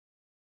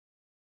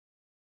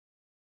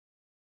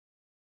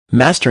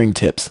Mastering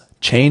tips,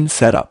 chain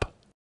setup.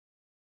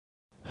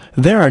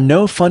 There are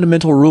no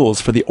fundamental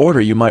rules for the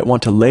order you might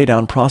want to lay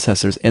down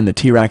processors in the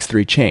T-RackS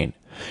 3 chain.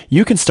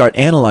 You can start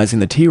analyzing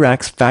the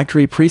T-RackS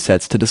factory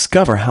presets to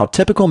discover how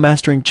typical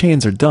mastering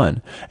chains are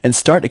done and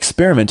start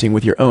experimenting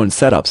with your own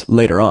setups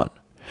later on.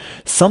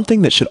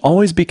 Something that should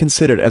always be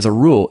considered as a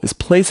rule is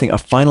placing a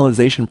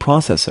finalization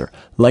processor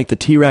like the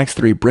T-RackS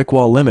 3 brick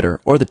wall limiter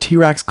or the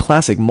T-RackS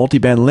classic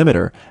multiband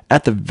limiter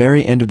at the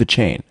very end of the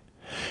chain.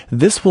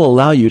 This will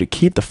allow you to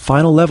keep the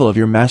final level of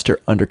your master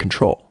under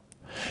control.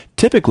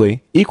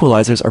 Typically,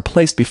 equalizers are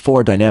placed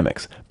before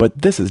dynamics,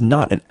 but this is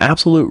not an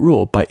absolute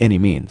rule by any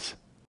means.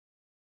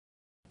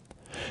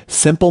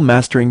 Simple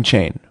mastering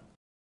chain.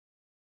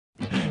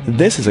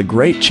 This is a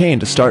great chain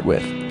to start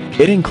with.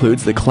 It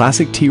includes the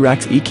classic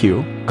T-RackS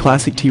EQ,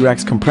 classic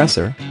T-RackS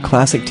compressor,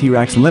 classic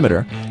T-RackS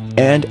limiter,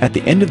 and at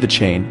the end of the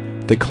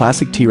chain, the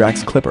classic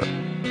T-RackS clipper.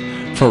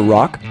 For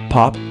rock,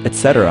 pop,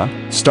 etc.,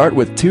 start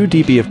with 2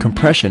 dB of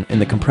compression in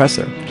the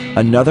compressor,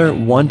 another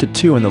 1 to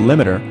 2 in the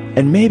limiter,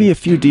 and maybe a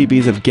few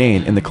dBs of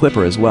gain in the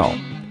clipper as well.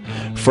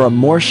 For a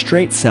more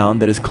straight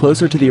sound that is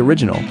closer to the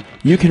original,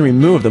 you can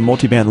remove the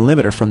multiband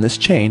limiter from this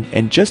chain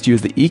and just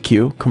use the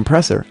EQ,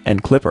 compressor,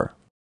 and clipper.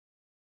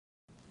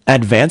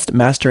 Advanced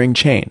mastering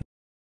chain.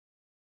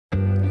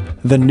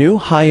 The new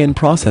high-end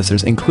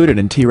processors included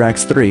in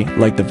T-RackS 3,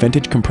 like the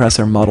vintage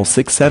compressor Model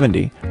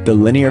 670, the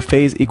linear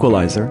phase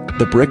equalizer,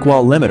 the brick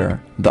wall limiter,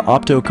 the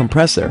opto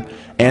compressor,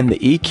 and the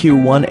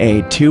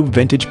EQ1A Tube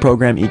Vintage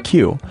Program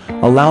EQ,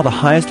 allow the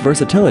highest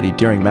versatility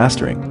during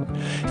mastering.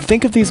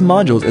 Think of these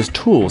modules as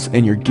tools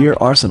in your gear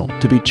arsenal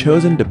to be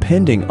chosen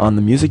depending on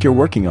the music you're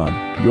working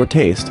on, your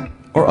taste,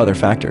 or other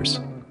factors.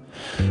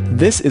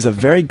 This is a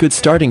very good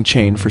starting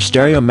chain for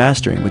stereo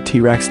mastering with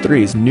T-RackS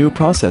 3's new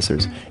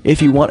processors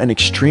if you want an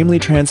extremely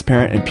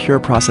transparent and pure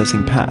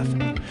processing path.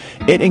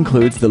 It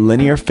includes the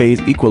linear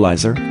phase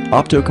equalizer,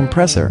 opto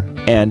compressor,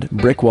 and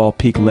brick wall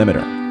peak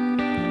limiter.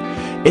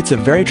 It's a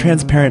very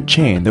transparent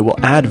chain that will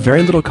add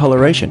very little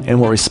coloration and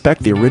will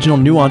respect the original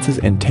nuances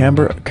and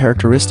timbre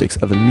characteristics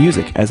of the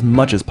music as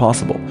much as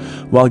possible,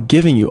 while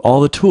giving you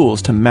all the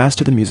tools to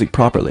master the music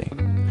properly.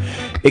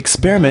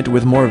 Experiment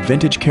with more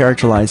vintage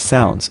characterized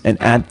sounds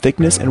and add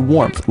thickness and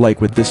warmth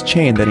like with this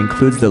chain that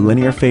includes the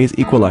linear phase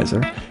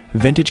equalizer,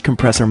 vintage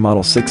compressor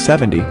Model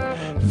 670,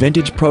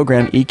 vintage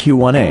program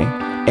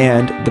EQ1A,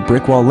 and the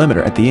brick wall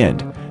limiter at the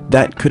end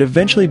that could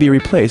eventually be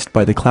replaced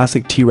by the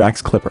classic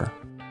T-RackS clipper.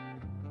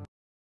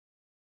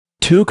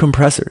 2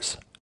 compressors.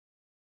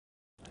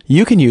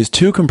 You can use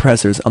 2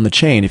 compressors on the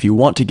chain if you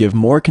want to give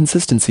more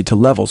consistency to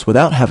levels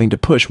without having to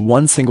push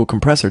one single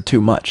compressor too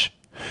much.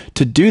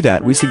 To do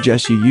that, we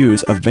suggest you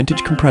use a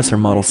vintage compressor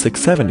Model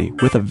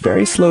 670 with a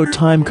very slow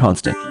time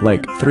constant,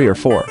 like 3 or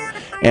 4,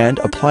 and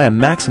apply a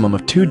maximum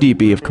of 2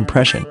 dB of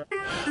compression.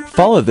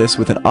 Follow this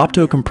with an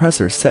opto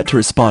compressor set to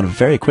respond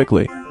very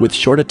quickly, with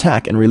short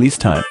attack and release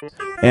time,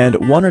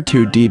 and 1 or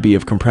 2 dB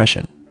of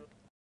compression.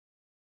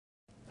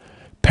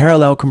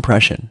 Parallel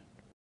compression.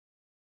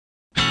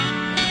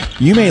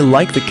 You may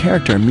like the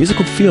character and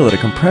musical feel that a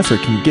compressor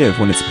can give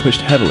when it's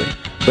pushed heavily,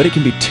 but it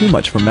can be too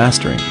much for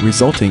mastering,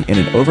 resulting in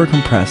an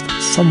overcompressed,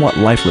 somewhat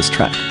lifeless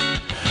track.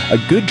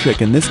 A good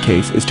trick in this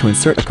case is to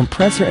insert a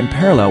compressor in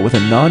parallel with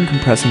a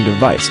non-compressing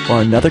device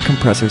or another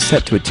compressor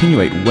set to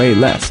attenuate way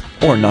less,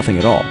 or nothing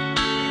at all.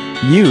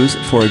 Use,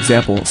 for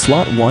example,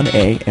 slot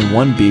 1A and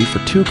 1B for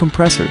 2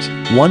 compressors,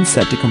 one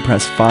set to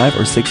compress 5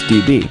 or 6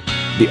 dB,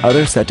 the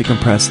other set to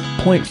compress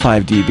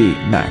 0.5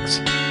 dB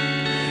max.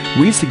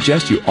 We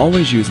suggest you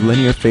always use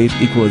linear phase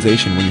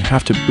equalization when you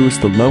have to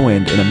boost the low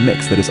end in a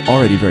mix that is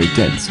already very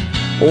dense,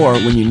 or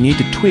when you need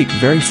to tweak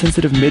very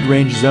sensitive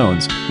mid-range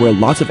zones where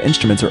lots of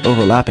instruments are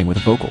overlapping with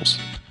vocals.